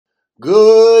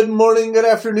Good morning, good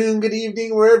afternoon, good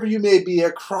evening, wherever you may be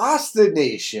across the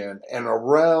nation and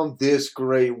around this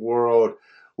great world.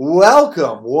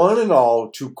 Welcome, one and all,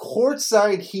 to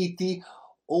Courtside Heat, the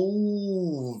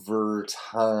overtime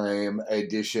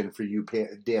edition for you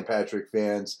Dan Patrick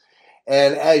fans.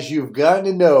 And as you've gotten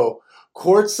to know,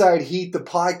 Courtside Heat, the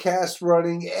podcast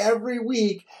running every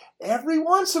week, every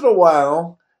once in a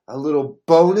while, a little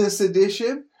bonus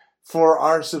edition for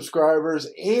our subscribers,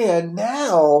 and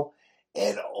now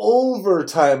an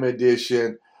overtime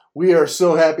edition. We are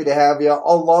so happy to have you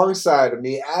alongside of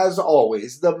me, as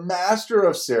always, the master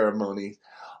of ceremonies,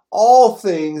 all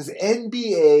things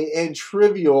NBA and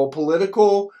trivial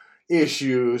political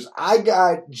issues. I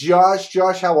got Josh.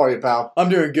 Josh, how are you, pal? I'm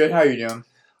doing good. How are you doing?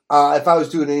 If I was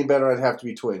doing any better, I'd have to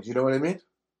be twins. You know what I mean?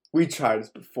 We tried this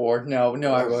before. No,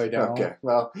 I really don't. Okay,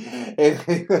 well,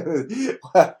 that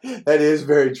is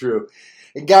very true.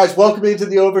 And guys, welcome into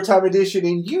the overtime edition.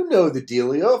 And you know the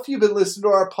dealio. If you've been listening to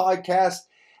our podcast,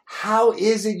 how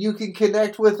is it you can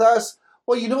connect with us?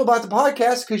 Well, you know about the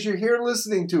podcast because you're here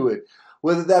listening to it.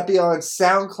 Whether that be on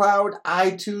SoundCloud,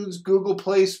 iTunes, Google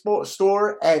Play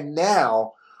Store, and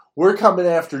now we're coming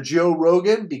after Joe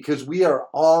Rogan because we are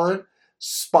on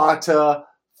Spotify,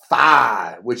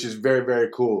 which is very, very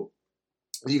cool.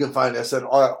 You can find us on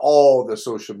all the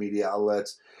social media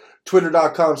outlets.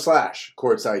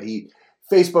 Twitter.com/CourtSideHeat.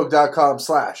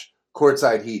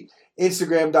 Facebook.com/CourtSideHeat.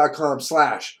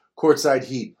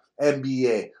 Instagram.com/CourtSideHeat.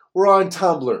 NBA. We're on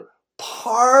Tumblr.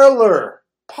 Parlor.com.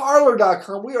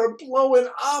 We are blowing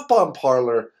up on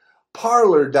Parlor.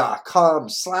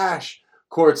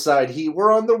 Parlor.com/CourtSideHeat.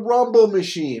 We're on the Rumble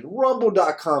machine.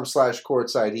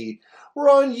 Rumble.com/CourtSideHeat. We're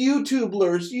on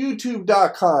YouTublers.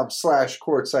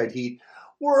 YouTube.com/CourtSideHeat.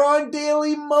 We're on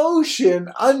Daily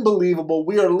Motion. Unbelievable.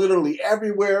 We are literally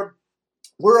everywhere.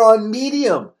 We're on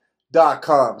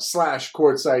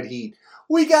Medium.com/CourtSideHeat.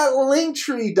 We got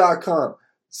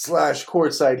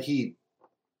Linktree.com/CourtSideHeat.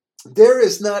 There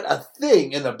is not a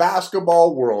thing in the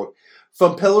basketball world,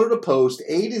 from pillar to post,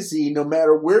 A to Z, no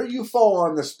matter where you fall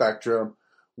on the spectrum,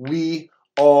 we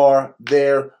are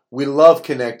there. We love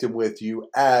connecting with you,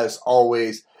 as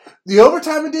always. The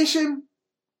overtime edition,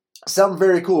 something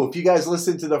very cool. If you guys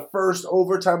listened to the first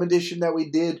overtime edition that we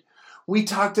did, we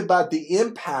talked about the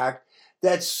impact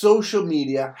that social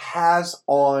media has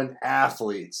on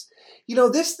athletes. You know,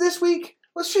 this week,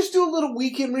 let's just do a little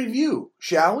weekend review,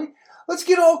 shall we? Let's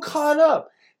get all caught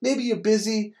up. Maybe you're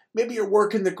busy. Maybe you're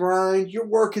working the grind. You're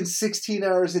working 16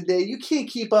 hours a day. You can't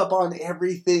keep up on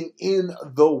everything in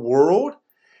the world.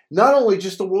 Not only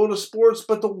just the world of sports,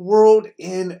 but the world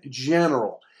in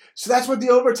general. So that's what the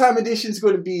overtime edition is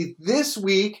going to be this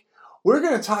week. We're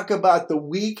going to talk about the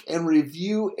week and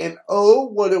review, and oh,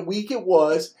 what a week it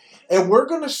was. And we're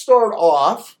going to start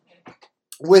off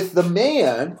with the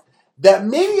man that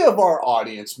many of our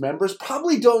audience members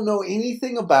probably don't know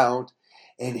anything about,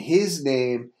 and his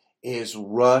name is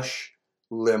Rush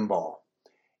Limbaugh.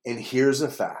 And here's a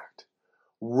fact.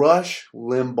 Rush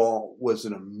Limbaugh was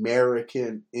an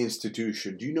American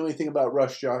institution. Do you know anything about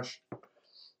Rush, Josh?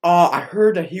 I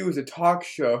heard that he was a talk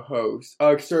show host,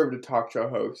 a conservative talk show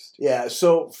host. Yeah,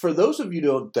 so for those of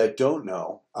you that don't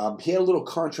know, he had a little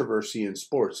controversy in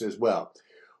sports as well.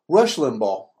 Rush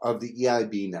Limbaugh of the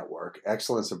EIB network,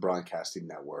 Excellence in Broadcasting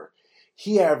Network,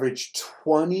 he averaged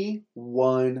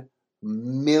 21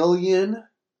 million,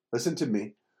 listen to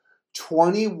me,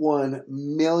 21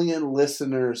 million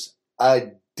listeners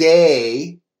a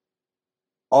day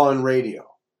on radio.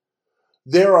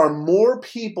 There are more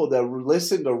people that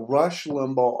listen to Rush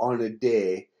Limbaugh on a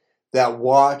day that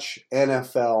watch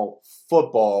NFL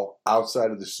football outside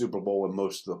of the Super Bowl and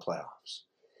most of the playoffs.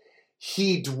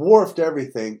 He dwarfed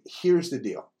everything. Here's the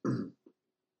deal.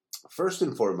 First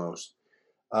and foremost,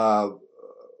 Rush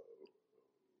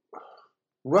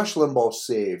Limbaugh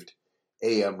saved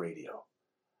AM radio.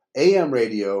 AM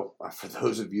radio, for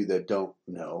those of you that don't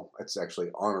know, it's actually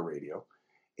on a radio.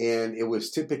 And it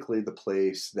was typically the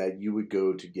place that you would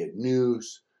go to get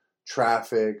news,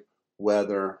 traffic,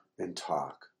 weather, and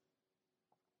talk.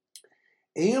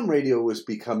 AM radio was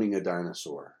becoming a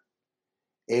dinosaur.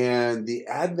 And the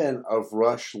advent of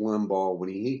Rush Limbaugh, when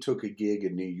he took a gig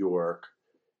in New York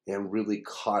and really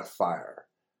caught fire,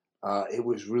 it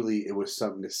was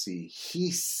something to see. He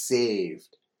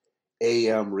saved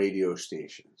AM radio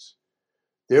stations.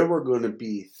 There were going to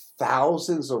be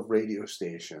thousands of radio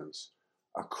stations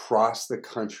across the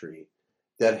country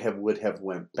that would have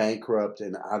went bankrupt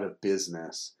and out of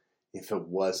business if it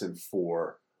wasn't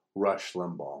for Rush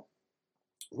Limbaugh.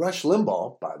 Rush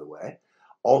Limbaugh, by the way,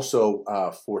 also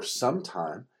for some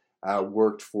time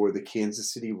worked for the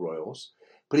Kansas City Royals,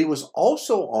 but he was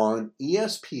also on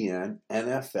ESPN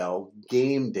NFL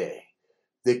Game Day,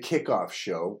 the kickoff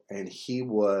show, and he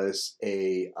was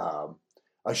a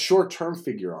short-term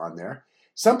figure on there.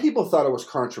 Some people thought it was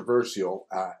controversial.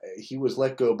 He was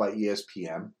let go by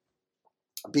ESPN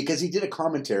because he did a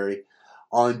commentary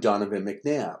on Donovan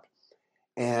McNabb.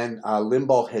 And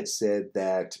Limbaugh had said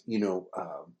that,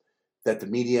 that the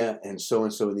media and so in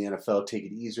the NFL take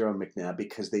it easier on McNabb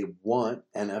because they want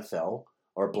NFL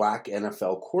or black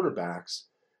NFL quarterbacks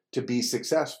to be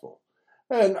successful.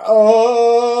 And,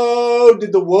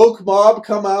 did the woke mob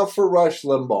come out for Rush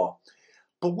Limbaugh?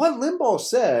 But what Limbaugh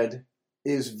said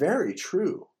is very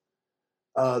true.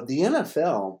 The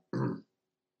NFL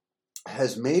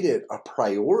has made it a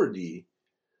priority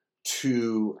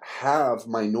to have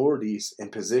minorities in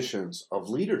positions of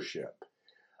leadership.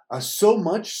 So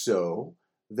much so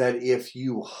that if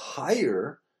you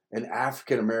hire an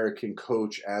African-American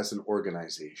coach as an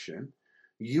organization,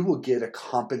 you will get a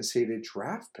compensated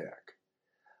draft pick.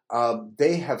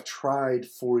 They have tried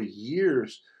for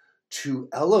years to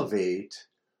elevate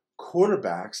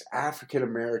quarterbacks,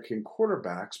 African-American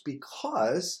quarterbacks,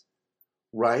 because,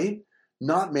 right,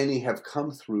 not many have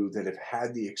come through that have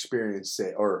had the experience,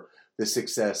 say, or the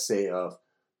success, say, of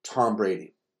Tom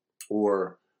Brady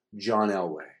or John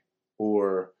Elway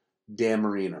or Dan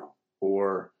Marino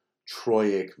or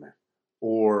Troy Aikman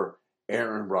or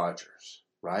Aaron Rodgers,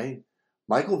 right?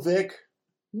 Michael Vick,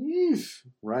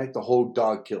 right? The whole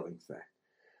dog killing thing.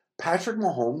 Patrick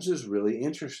Mahomes is really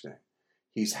interesting.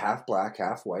 He's half black,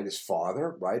 half white. His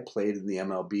father, right, played in the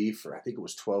MLB for, I think it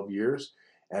was 12 years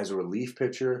as a relief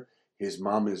pitcher. His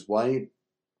mom is white.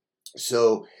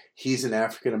 So he's an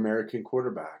African-American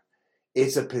quarterback.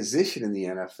 It's a position in the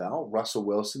NFL. Russell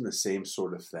Wilson, the same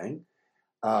sort of thing.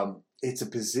 It's a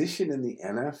position in the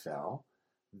NFL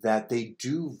that they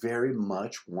do very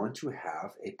much want to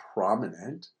have a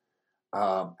prominent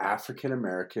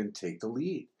African-American take the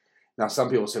lead. Now, some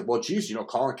people say, well, geez,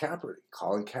 Colin Kaepernick.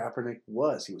 Colin Kaepernick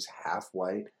he was half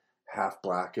white, half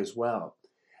black as well.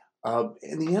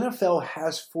 And the NFL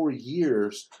has for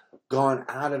years gone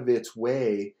out of its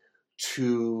way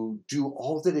to do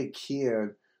all that it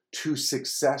can to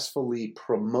successfully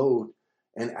promote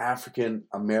an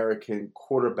African-American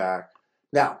quarterback.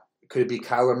 Now, could it be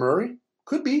Kyler Murray?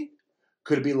 Could be.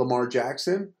 Could it be Lamar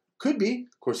Jackson? Could be.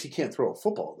 Of course, he can't throw a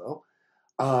football, though.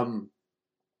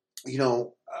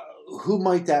 Who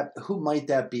might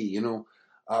that be?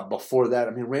 Before that,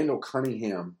 I mean, Randall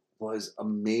Cunningham was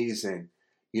amazing,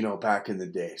 back in the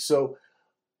day. So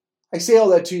I say all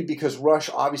that to you because Rush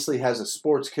obviously has a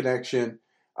sports connection.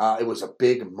 It was a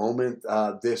big moment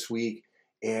this week.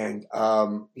 And,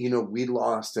 we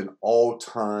lost an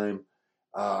all-time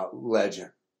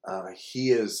legend.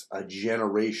 He is a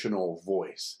generational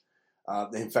voice.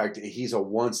 In fact, he's a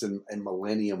once in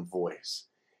millennium voice.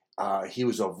 He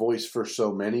was a voice for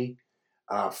so many,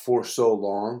 for so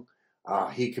long.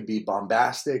 He could be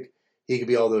bombastic. He could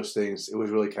be all those things. It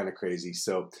was really kind of crazy.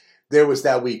 So there was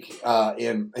that week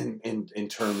in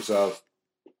terms of,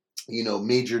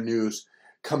 major news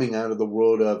coming out of the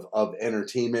world of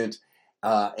entertainment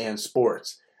and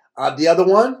sports. The other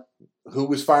one, who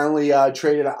was finally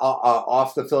traded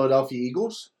off the Philadelphia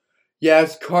Eagles?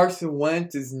 Yes, Carson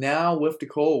Wentz is now with the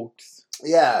Colts.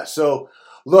 Yeah, so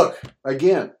look,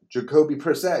 again, Jacoby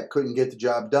Brissett couldn't get the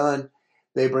job done.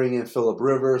 They bring in Phillip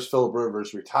Rivers. Phillip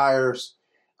Rivers retires.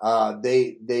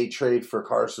 They trade for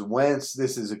Carson Wentz.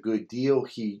 This is a good deal.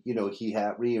 He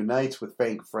reunites with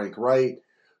Frank Wright,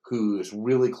 who is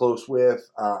really close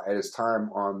with at his time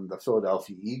on the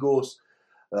Philadelphia Eagles.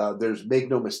 There's make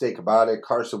no mistake about it.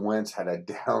 Carson Wentz had a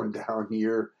down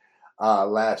year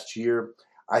last year.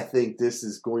 I think this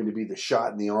is going to be the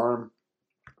shot in the arm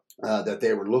that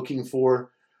they were looking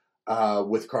for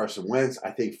with Carson Wentz.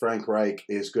 I think Frank Reich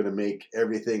is going to make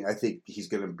everything. I think he's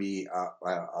going to be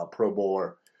a Pro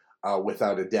Bowler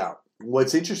without a doubt.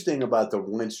 What's interesting about the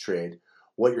Wentz trade,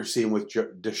 what you're seeing with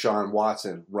Deshaun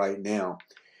Watson right now,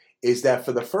 is that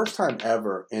for the first time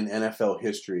ever in NFL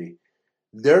history,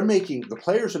 the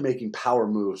players are making power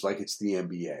moves like it's the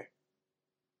NBA.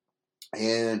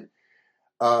 And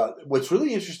what's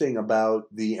really interesting about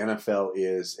the NFL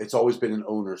is it's always been an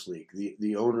owner's league.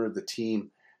 The owner of the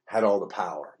team had all the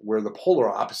power, where the polar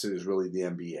opposite is really the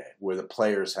NBA, where the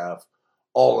players have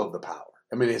all of the power.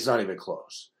 I mean, it's not even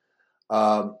close.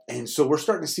 And so we're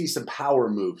starting to see some power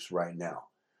moves right now.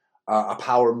 A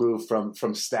power move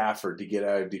from Stafford to get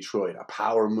out of Detroit. A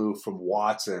power move from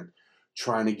Watson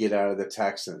trying to get out of the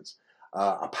Texans.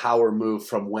 A power move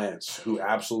from Wentz, who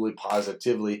absolutely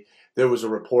positively, there was a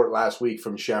report last week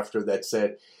from Schefter that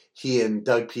said he and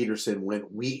Doug Peterson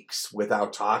went weeks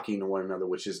without talking to one another,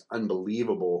 which is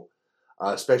unbelievable.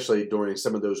 Especially during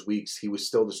some of those weeks, he was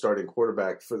still the starting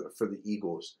quarterback for the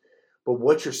Eagles. But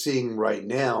what you're seeing right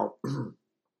now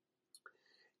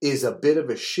is a bit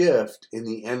of a shift in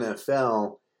the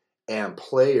NFL and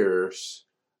players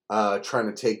trying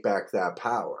to take back that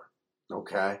power.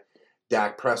 Okay,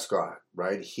 Dak Prescott,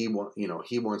 right? He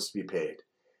wants to be paid.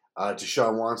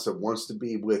 Deshaun Watson wants to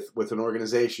be with an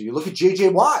organization. You look at J.J.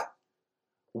 Watt,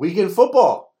 weekend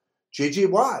football. J.J.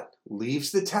 Watt leaves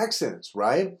the Texans,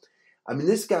 right? I mean,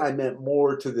 this guy meant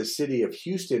more to the city of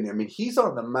Houston. I mean, he's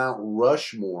on the Mount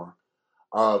Rushmore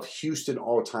of Houston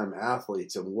all-time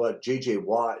athletes, and what J.J.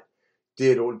 Watt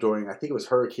did during, I think it was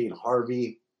Hurricane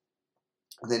Harvey,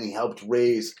 and then he helped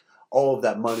raise all of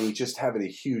that money, just having a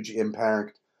huge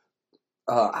impact.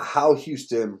 How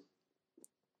Houston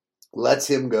lets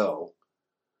him go,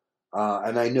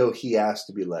 and I know he asked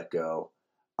to be let go.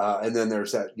 And then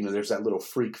there's that little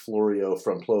freak Florio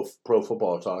from Pro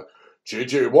Football Talk.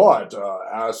 J.J. Watt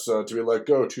asks to be let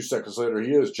go. 2 seconds later,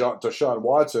 Deshaun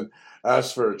Watson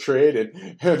asks for a trade,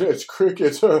 and it's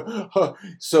crickets.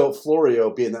 So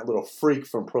Florio, being that little freak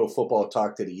from Pro Football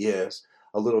Talk that he is,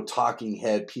 a little talking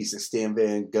head piece of Stan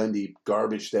Van Gundy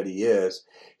garbage that he is,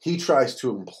 he tries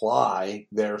to imply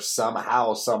there's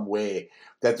somehow, some way,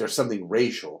 that there's something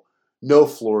racial. No,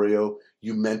 Florio,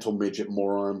 you mental midget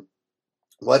moron.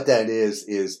 What that is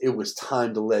it was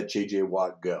time to let J.J.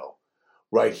 Watt go.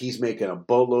 Right, he's making a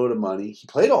boatload of money. He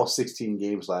played all 16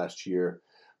 games last year,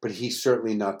 but he's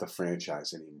certainly not the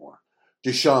franchise anymore.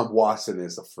 Deshaun Watson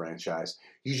is the franchise.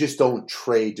 You just don't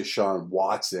trade Deshaun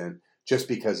Watson just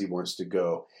because he wants to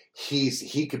go.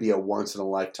 He could be a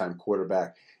once-in-a-lifetime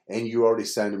quarterback, and you already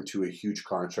signed him to a huge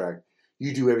contract.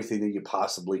 You do everything that you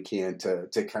possibly can to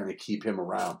kind of keep him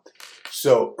around.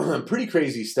 So, pretty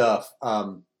crazy stuff.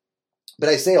 But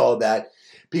I say all that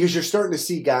because you're starting to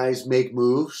see guys make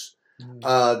moves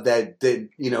that in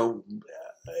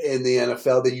the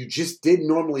NFL that you just didn't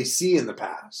normally see in the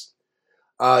past.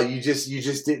 You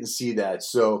just didn't see that.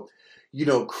 So,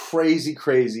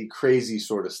 crazy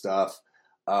sort of stuff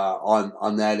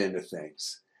on that end of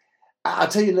things. I'll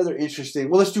tell you another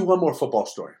interesting. Well, let's do one more football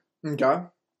story. Okay.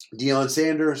 Deion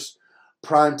Sanders,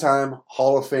 primetime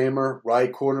Hall of Famer,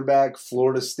 right cornerback,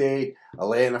 Florida State,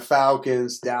 Atlanta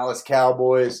Falcons, Dallas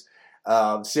Cowboys,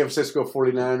 San Francisco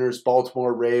 49ers,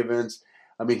 Baltimore Ravens.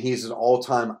 I mean, he's an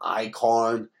all-time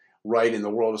icon, right, in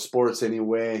the world of sports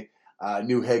anyway.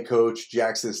 New head coach,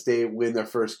 Jackson State, win their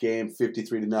first game,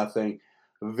 53-0.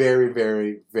 Very,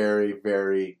 very, very,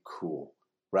 very cool,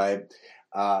 right?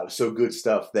 So good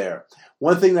stuff there.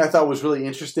 One thing that I thought was really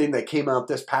interesting that came out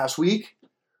this past week,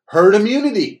 herd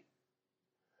immunity.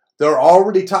 They're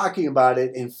already talking about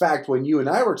it. In fact, when you and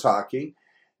I were talking,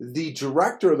 the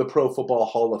director of the Pro Football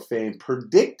Hall of Fame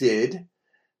predicted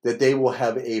that they will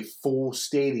have a full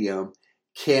stadium,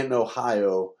 Canton,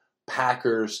 Ohio,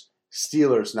 Packers,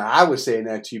 Steelers. Now, I was saying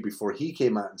that to you before he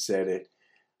came out and said it.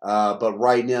 But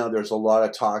right now, there's a lot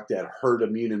of talk that herd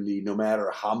immunity, no matter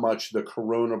how much the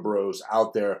Corona bros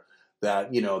out there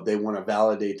that, they want to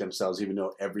validate themselves, even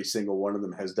though every single one of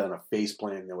them has done a face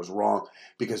plant that was wrong,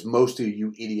 because most of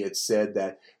you idiots said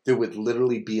that there would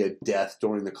literally be a death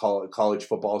during the college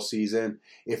football season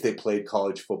if they played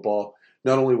college football.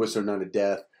 Not only was there not a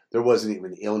death, there wasn't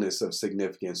even illness of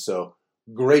significance. So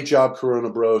great job,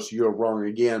 Corona bros. You're wrong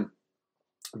again.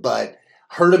 But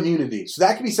herd immunity. So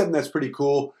that could be something that's pretty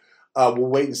cool. We'll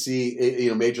wait and see.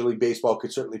 Major League Baseball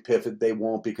could certainly pivot. They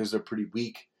won't because they're pretty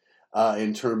weak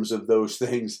in terms of those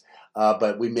things.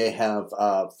 But we may have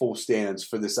full stands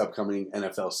for this upcoming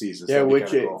NFL season. Yeah,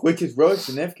 which is really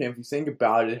significant if you think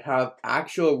about it. Have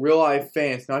actual real life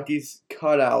fans, not these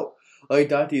cutout,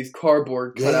 not these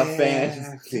cardboard cutout fans.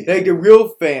 Like the real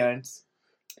fans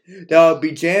that will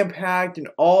be jam packed and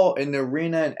all in the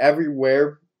arena and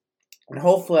everywhere. And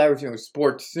hopefully everything with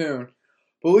sports soon.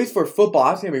 But at least for football,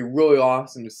 that's going to be really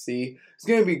awesome to see. It's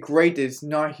going to be great that it's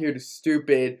not here the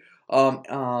stupid, there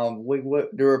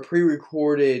were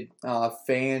pre-recorded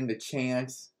the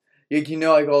chants.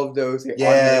 Like all of those.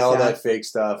 All that fake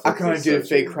stuff. I can't do the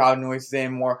fake crowd noises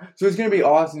anymore. So it's going to be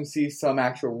awesome to see some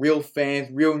actual real fans,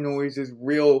 real noises,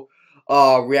 real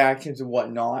reactions and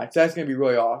whatnot. So that's going to be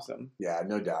really awesome. Yeah,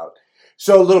 no doubt.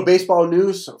 So a little baseball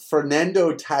news.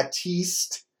 Fernando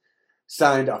Tatis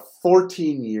signed a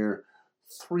 14-year,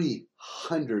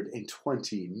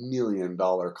 $320 million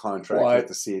contract with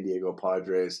the San Diego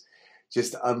Padres.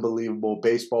 Just unbelievable.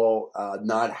 Baseball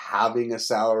not having a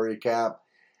salary cap.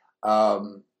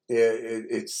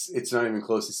 It's not even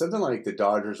close. It's something like the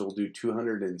Dodgers will do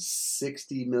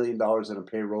 $260 million in a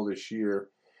payroll this year.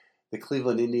 The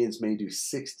Cleveland Indians may do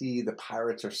 60. The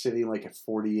Pirates are sitting like at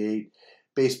 48.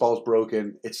 Baseball's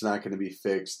broken. It's not going to be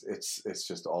fixed. It's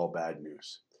just all bad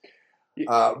news.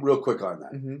 Real quick on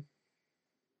that. Mm-hmm.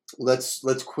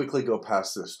 Let's quickly go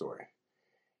past this story.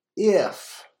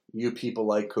 If you people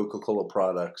like Coca-Cola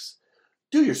products,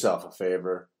 do yourself a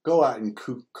favor. Go out and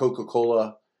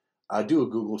Coca-Cola. Do a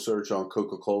Google search on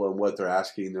Coca-Cola and what they're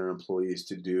asking their employees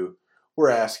to do. We're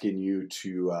asking you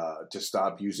to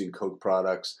stop using Coke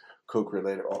products,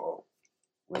 Coke-related.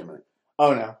 Wait a minute.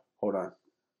 Oh, no. Hold on.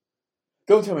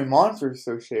 Don't tell me Monster's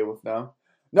associated with them.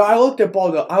 No, I looked up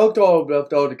all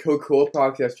the Coca-Cola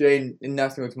products yesterday, and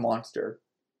nothing was Monster.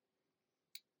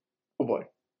 Oh boy.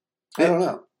 I don't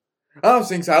know. I don't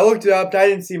think so. I looked it up. I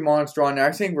didn't see Monster on there.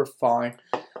 I think we're fine.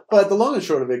 But the long and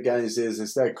short of it, guys,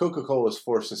 is that Coca-Cola is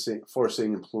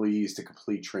forcing employees to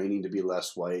complete training to be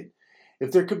less white.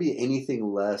 If there could be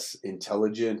anything less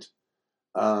intelligent,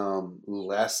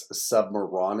 less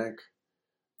submoronic,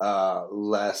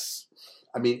 less,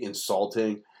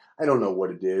 insulting, I don't know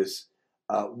what it is.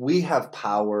 We have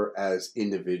power as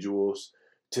individuals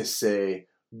to say,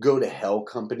 go to hell,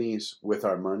 companies, with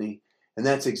our money. And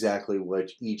that's exactly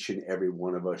what each and every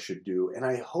one of us should do. And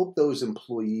I hope those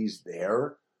employees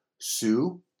there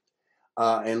sue.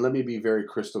 And let me be very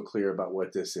crystal clear about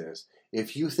what this is.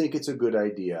 If you think it's a good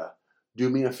idea, do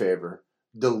me a favor.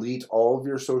 Delete all of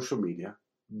your social media.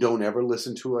 Don't ever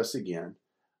listen to us again.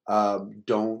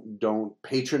 Don't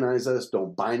patronize us.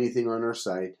 Don't buy anything on our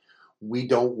site. We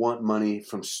don't want money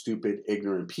from stupid,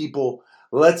 ignorant people.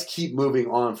 Let's keep moving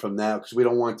on from that because we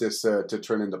don't want this to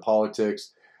turn into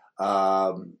politics.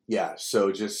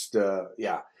 So just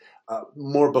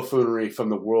more buffoonery from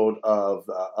the world of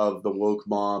the woke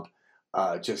mob.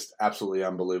 Just absolutely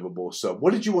unbelievable. So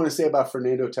what did you want to say about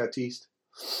Fernando Tatis?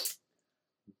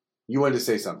 You wanted to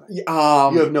say something. You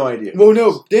have no idea. Well,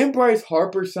 no. Didn't Bryce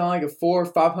Harper sign like a $400 or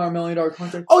 $500 million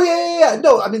contract? Oh yeah.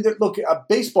 No, look,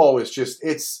 baseball is just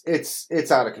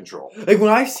it's out of control. Like when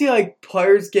I see like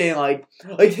players getting like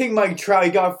take Mike Trout,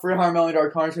 he got a $300 million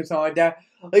contract or something like that.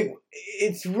 Like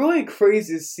it's really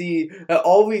crazy to see that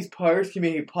all these players can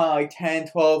maybe play like 10,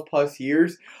 12 plus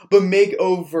years, but make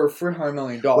over $300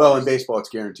 million. Well, in baseball, it's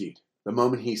guaranteed. The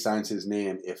moment he signs his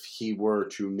name, if he were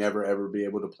to never ever be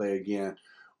able to play again,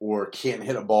 or can't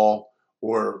hit a ball,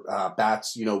 or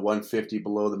bats 150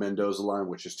 below the Mendoza line,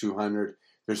 which is 200.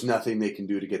 There's nothing they can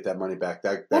do to get that money back.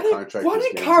 That contract. Why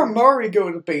did Kyle Murray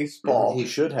go to baseball? He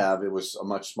should have. It was a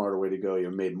much smarter way to go.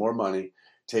 You made more money,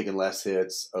 taking less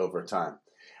hits over time.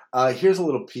 Here's a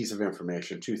little piece of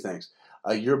information. Two things.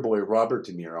 Your boy Robert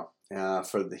De Niro.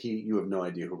 You have no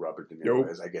idea who Robert De Niro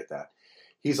is. I get that.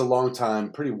 He's a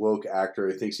long-time, pretty woke actor.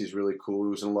 He thinks he's really cool.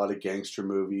 He was in a lot of gangster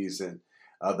movies and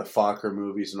the Fokker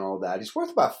movies and all that. He's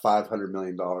worth about $500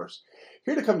 million.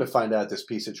 Here to come to find out, this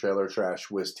piece of trailer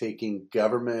trash was taking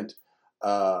government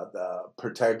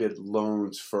protected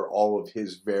loans for all of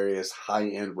his various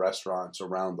high-end restaurants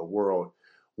around the world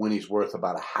when he's worth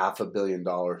about $500 million.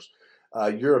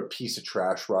 You're a piece of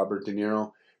trash, Robert De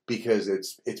Niro, because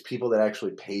it's people that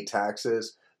actually pay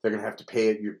taxes. They're going to have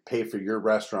to pay for your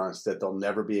restaurants that they'll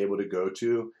never be able to go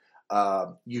to.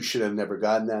 You should have never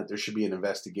gotten that. There should be an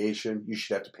investigation. You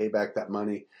should have to pay back that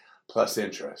money plus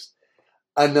interest.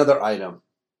 Another item.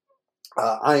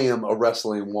 I am a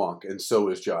wrestling wonk, and so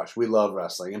is Josh. We love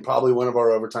wrestling. And probably one of our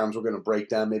overtimes we're going to break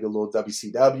down maybe a little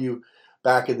WCW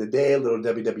back in the day, a little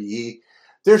WWE.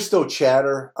 There's still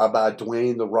chatter about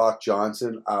Dwayne "The Rock"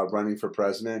 Johnson running for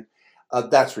president.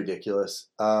 That's ridiculous.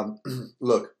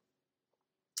 Look,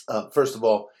 first of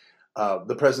all,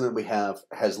 the president we have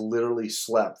has literally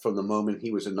slept from the moment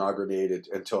he was inaugurated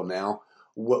until now.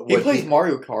 He plays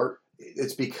Mario Kart.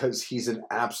 It's because he's an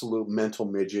absolute mental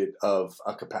midget of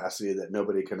a capacity that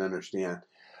nobody can understand.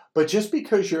 But just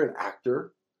because you're an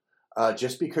actor,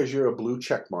 just because you're a blue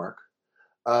check mark,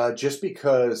 just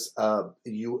because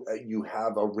you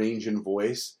have a range and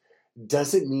voice,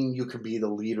 doesn't mean you can be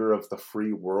the leader of the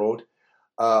free world.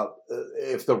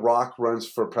 If The Rock runs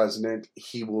for president,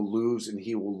 he will lose, and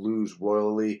he will lose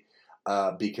royally,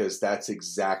 because that's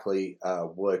exactly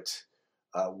what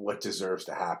deserves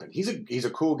to happen. He's a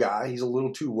cool guy. He's a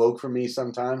little too woke for me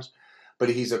sometimes, but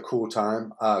he's a cool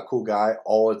guy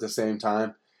all at the same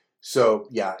time. So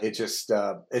yeah, it's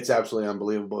absolutely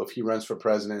unbelievable. If he runs for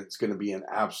president, it's going to be an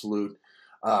absolute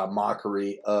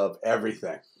mockery of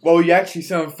everything. Well, you actually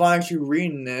sound fine actually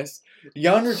reading this. The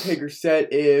Undertaker said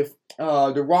if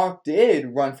The Rock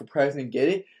did run for president,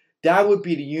 that would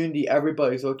be the unity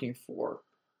everybody's looking for.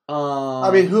 Who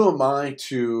am I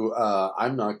to?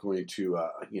 I'm not going to,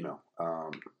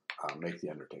 make the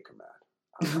Undertaker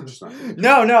mad. I'm just not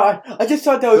gonna No. I just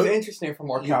thought that was interesting from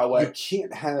Mark Calloway. You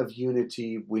can't have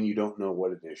unity when you don't know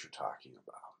what it is you're talking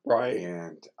about. Right.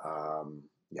 And,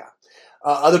 yeah.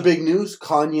 Other big news,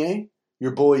 Kanye,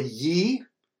 your boy Yee,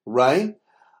 right?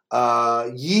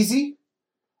 Yeezy.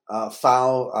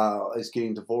 Is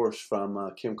getting divorced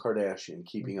from Kim Kardashian,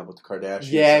 keeping up with the Kardashians.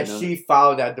 Yeah, she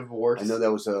filed that divorce. I know that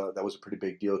was a pretty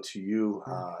big deal to you.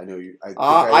 I know you.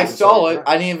 I saw it.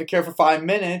 I didn't even care for 5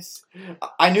 minutes.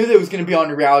 I knew that it was going to be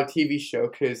on a reality TV show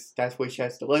because that's what she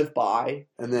has to live by.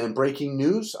 And then breaking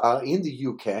news in the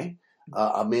UK,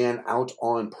 a man out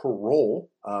on parole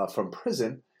from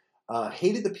prison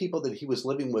hated the people that he was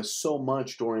living with so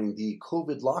much during the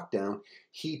COVID lockdown,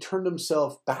 he turned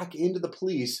himself back into the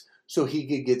police so he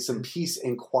could get some peace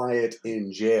and quiet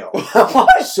in jail.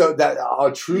 So that a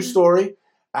true story,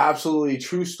 absolutely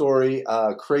true story.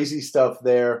 Crazy stuff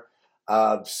there.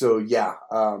 So yeah,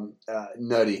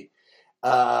 nutty.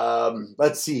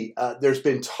 Let's see. There's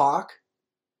been talk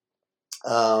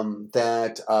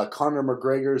that Conor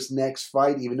McGregor's next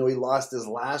fight, even though he lost his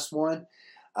last one,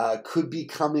 could be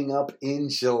coming up in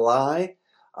July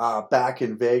back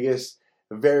in Vegas.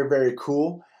 Very, very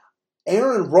cool.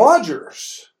 Aaron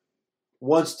Rodgers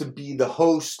wants to be the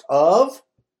host of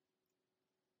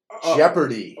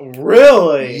Jeopardy.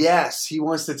 Really? Yes, he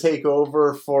wants to take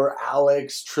over for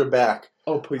Alex Trebek.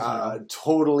 Oh, please no.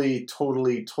 Totally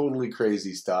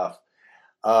crazy stuff.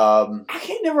 I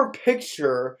can never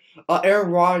picture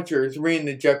Aaron Rodgers reading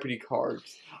the Jeopardy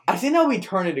cards. I think that we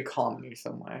turn into comedy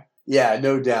some way. Yeah,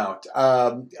 no doubt.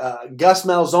 Gus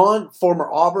Malzahn,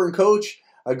 former Auburn coach,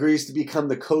 agrees to become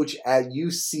the coach at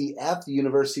UCF, the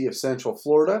University of Central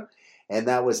Florida. And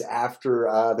that was after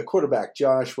the quarterback,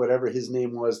 Josh, whatever his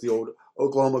name was, the old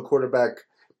Oklahoma quarterback,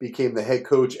 became the head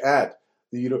coach at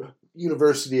the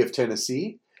University of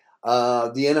Tennessee.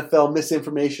 The NFL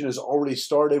misinformation has already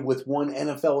started with one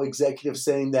NFL executive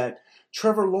saying that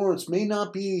Trevor Lawrence may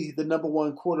not be the number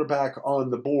one quarterback on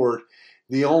the board.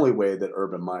 The only way that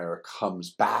Urban Meyer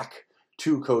comes back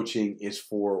to coaching is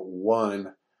for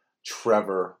one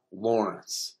Trevor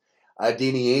Lawrence.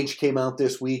 Danny Ainge came out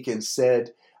this week and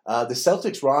said the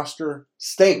Celtics roster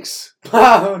stinks.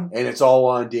 And it's all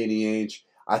on Danny Ainge.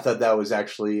 I thought that was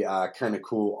actually kind of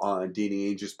cool on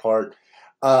Danny Ainge's part.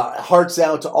 Hearts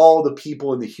out to all the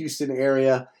people in the Houston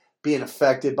area being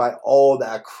affected by all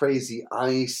that crazy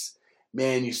ice.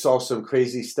 Man, you saw some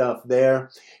crazy stuff there.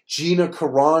 Gina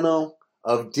Carano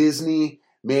of Disney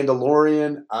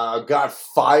Mandalorian got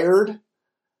fired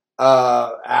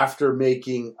after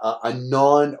making a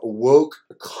non-woke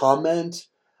comment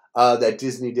that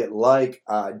Disney didn't like.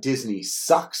 Disney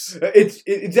sucks.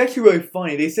 It's actually really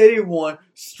funny. They say they want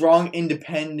strong,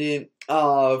 independent,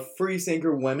 free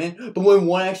thinker women, but when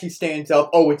one actually stands up,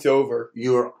 it's over.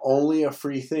 You're only a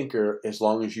free thinker as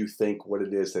long as you think what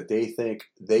it is that they think.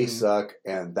 They suck,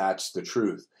 and that's the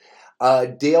truth.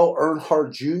 Dale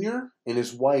Earnhardt Jr. and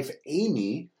his wife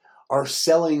Amy are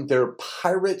selling their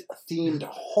pirate-themed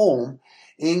home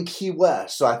in Key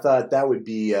West. So I thought that would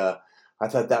be,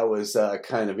 was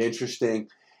kind of interesting.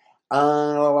 What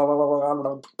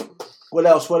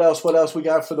else we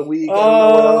got for the week? I don't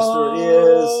know what else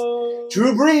there is.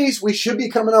 Drew Brees, we should be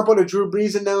coming up on a Drew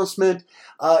Brees announcement.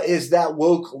 Is that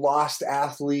woke lost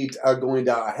athlete going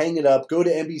to hang it up, go to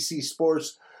NBC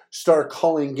Sports, start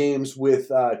calling games with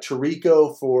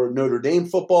Tirico for Notre Dame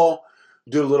football,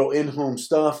 do a little in-home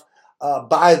stuff.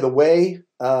 By the way,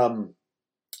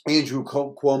 Andrew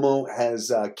Cuomo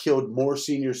has killed more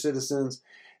senior citizens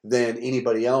than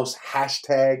anybody else.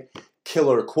 Hashtag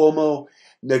Killer Cuomo.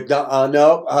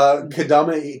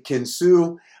 Kadama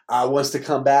Kinsu wants to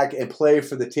come back and play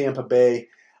for the Tampa Bay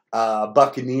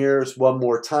Buccaneers one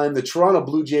more time. The Toronto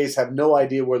Blue Jays have no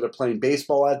idea where they're playing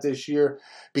baseball at this year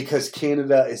because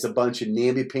Canada is a bunch of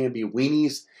namby-pamby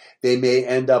weenies. They may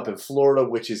end up in Florida,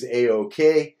 which is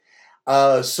A-OK.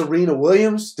 Serena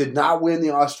Williams did not win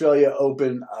the Australia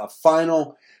Open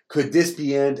final. Could this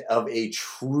be end of a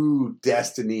true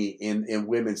destiny in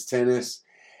women's tennis?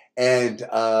 And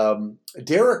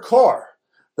Derek Carr,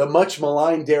 the much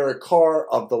maligned Derek Carr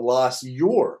of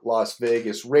your Las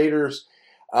Vegas Raiders,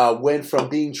 went from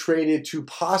being traded to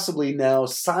possibly now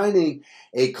signing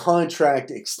a contract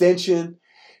extension.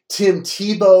 Tim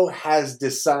Tebow has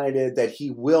decided that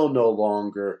he will no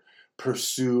longer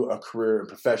pursue a career in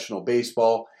professional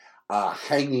baseball,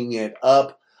 hanging it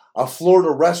up. A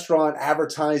Florida restaurant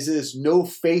advertises no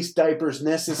face diapers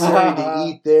necessary to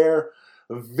eat there.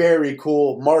 Very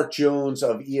cool. Mark Jones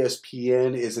of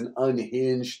ESPN is an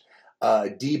unhinged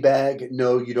D-bag.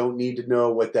 No, you don't need to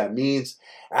know what that means.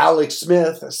 Alex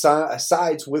Smith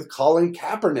sides with Colin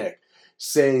Kaepernick,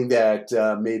 saying that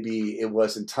maybe it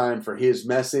wasn't time for his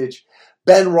message.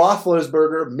 Ben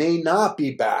Roethlisberger may not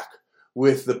be back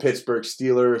with the Pittsburgh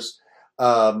Steelers.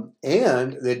 And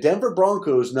the Denver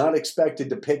Broncos not expected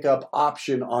to pick up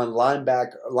option on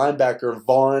linebacker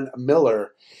Von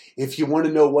Miller. If you want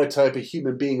to know what type of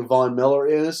human being Von Miller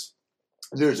is,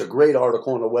 there's a great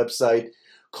article on a website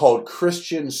called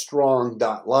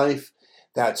christianstrong.life.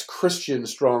 That's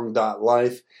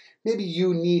christianstrong.life. Maybe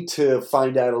you need to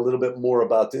find out a little bit more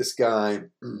about this guy,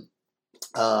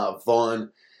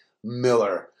 Von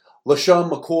Miller.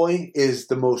 LaShawn McCoy is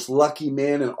the most lucky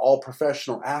man in all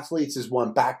professional athletes, has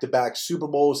won back-to-back Super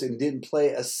Bowls and didn't play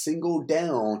a single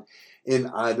down in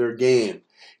either game.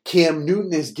 Cam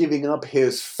Newton is giving up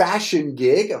his fashion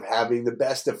gig of having the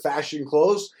best of fashion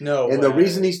clothes. The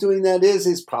reason he's doing that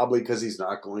is probably because he's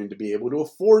not going to be able to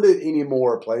afford it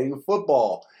anymore playing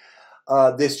football.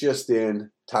 This just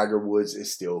in, Tiger Woods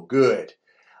is still good.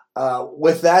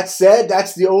 With that said,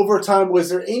 that's the overtime. Was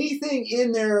there anything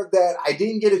in there that I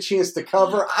didn't get a chance to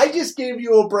cover? I just gave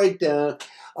you a breakdown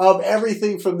of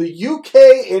everything from the UK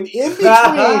and in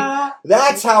between.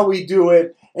 That's how we do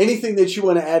it. Anything that you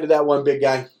want to add to that one, big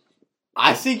guy?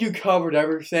 I think you covered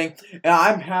everything, and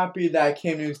I'm happy that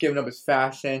Cam Newton's giving up his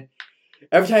fashion.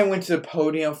 Every time he went to the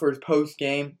podium for his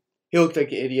post-game, he looked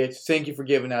like an idiot. Thank you for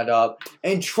giving that up.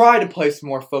 And try to play some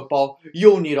more football.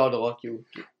 You'll need all the luck you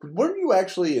get. Weren't you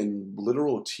actually in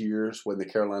literal tears when the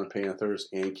Carolina Panthers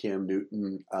and Cam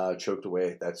Newton choked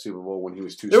away that Super Bowl when he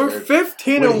was too scared? They were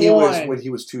 15-1. When he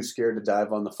was too scared to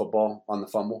dive on the fumble?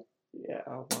 Yeah.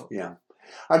 Yeah.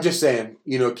 I'm just saying,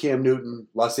 Cam Newton,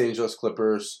 Los Angeles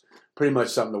Clippers, pretty much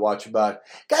something to watch about.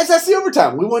 Guys, that's the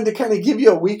overtime. We wanted to kind of give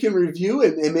you a weekend review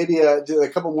and maybe a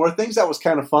couple more things. That was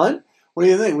kind of fun. What do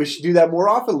you think? We should do that more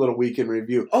often, a little weekend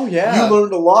review. Oh, yeah. You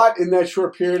learned a lot in that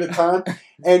short period of time.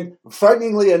 And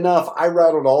frighteningly enough, I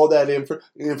rattled all that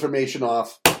information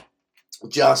off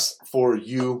just for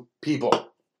you people.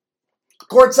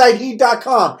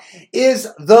 CourtSideHeat.com is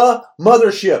the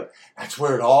mothership. That's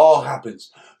where it all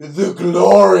happens. The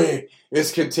glory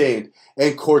is contained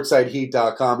in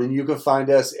CourtSideHeat.com. And you can find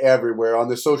us everywhere on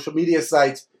the social media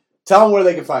sites. Tell them where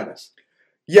they can find us.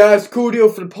 Yeah, it's a cool deal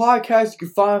for the podcast. You can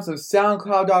find us on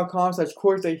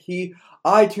SoundCloud.com/CourtSideHeat,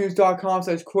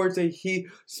 iTunes.com/CourtSideHeat,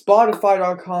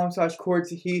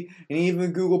 Spotify.com/CourtSideHeat, and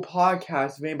even Google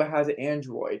Podcasts if anybody has an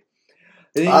Android.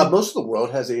 Most of the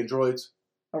world has Androids.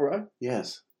 All right.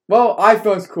 Yes. Well,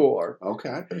 iPhone's cooler.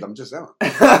 Okay, I'm just saying.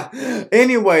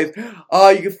 Anyways, you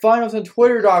can find us on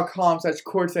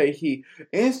Twitter.com/CourtSideHeat,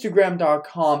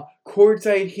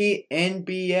 Instagram.com/CourtSideHeat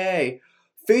NBA,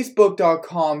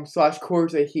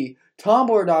 Facebook.com/CourtSideHeat,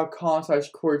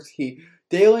 Tumblr.com/CourtSideHeat,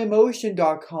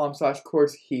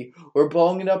 DailyMotion.com/CourtSideHeat. We're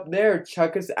blowing it up there.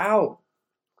 Check us out.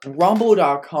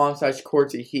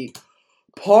 Rumble.com/CourtSideHeat,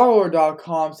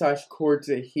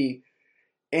 Parlor.com/CourtSideHeat,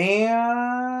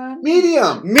 and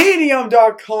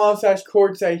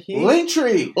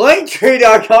Medium.com/CourtSideHeat,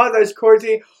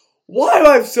 Linktree.com/CourtSideHeat. Why do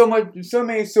I have so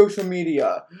many social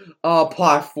media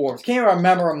platforms? Can't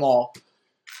remember them all.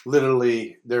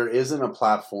 Literally, there isn't a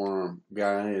platform,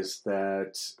 guys,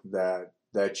 that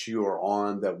you are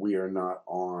on that we are not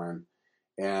on,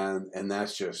 and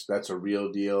that's a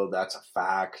real deal. That's a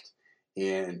fact,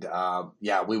 and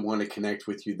we want to connect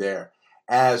with you there.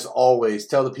 As always,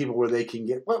 tell the people where they can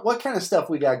get what kind of stuff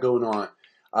we got going on,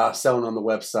 selling on the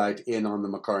website and on the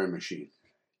Macari machine.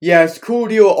 Yeah, it's a cool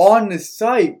deal on the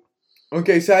site.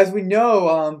 Okay, so as we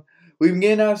know, we've been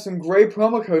getting out some great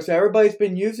promo codes. So everybody's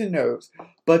been using those.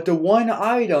 But the one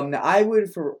item that I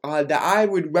would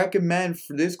recommend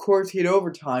for this Courts Heat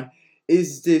overtime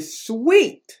is this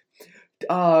sweet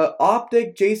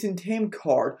Optic Jason Tim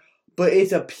card, but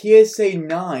it's a PSA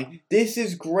 9. This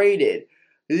is graded.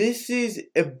 This is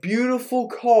a beautiful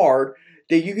card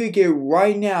that you can get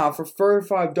right now for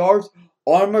 $35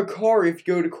 on Macari if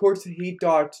you go to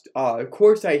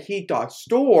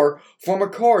CourtSideHeat.store for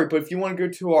Macari. But if you want to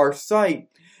go to our site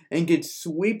and get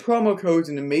sweet promo codes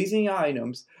and amazing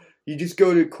items, you just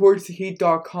go to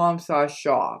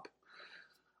CourtSideHeat.com/shop.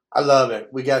 I love it.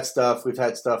 We got stuff. We've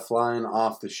had stuff flying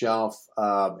off the shelf,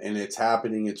 and it's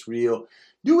happening. It's real.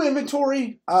 New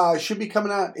inventory should be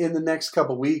coming out in the next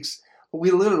couple weeks. But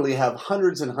we literally have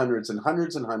hundreds and hundreds and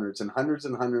hundreds and hundreds and hundreds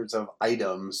and hundreds of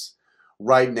items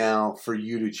right now for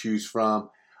you to choose from.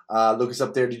 Look us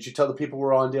up there. Did you tell the people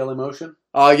we're on Daily Motion?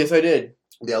 Yes, I did.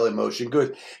 Daily Motion.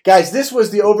 Good. Guys, this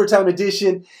was the overtime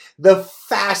edition. The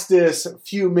fastest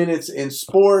few minutes in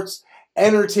sports,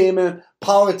 entertainment,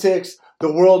 politics, the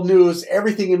world news,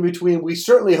 everything in between. We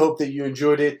certainly hope that you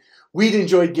enjoyed it. We'd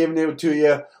enjoyed giving it to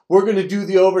you. We're going to do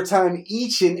the overtime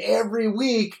each and every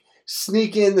week.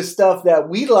 sneak in the stuff that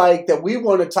we like, that we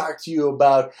want to talk to you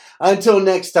about. Until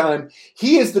next time,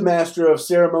 he is the master of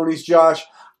ceremonies, Josh.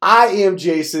 I am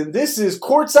Jason. This is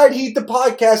Courtside Heat, the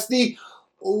podcast, the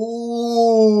overtime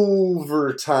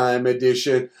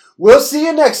edition. We'll see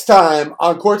you next time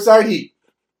on Courtside Heat.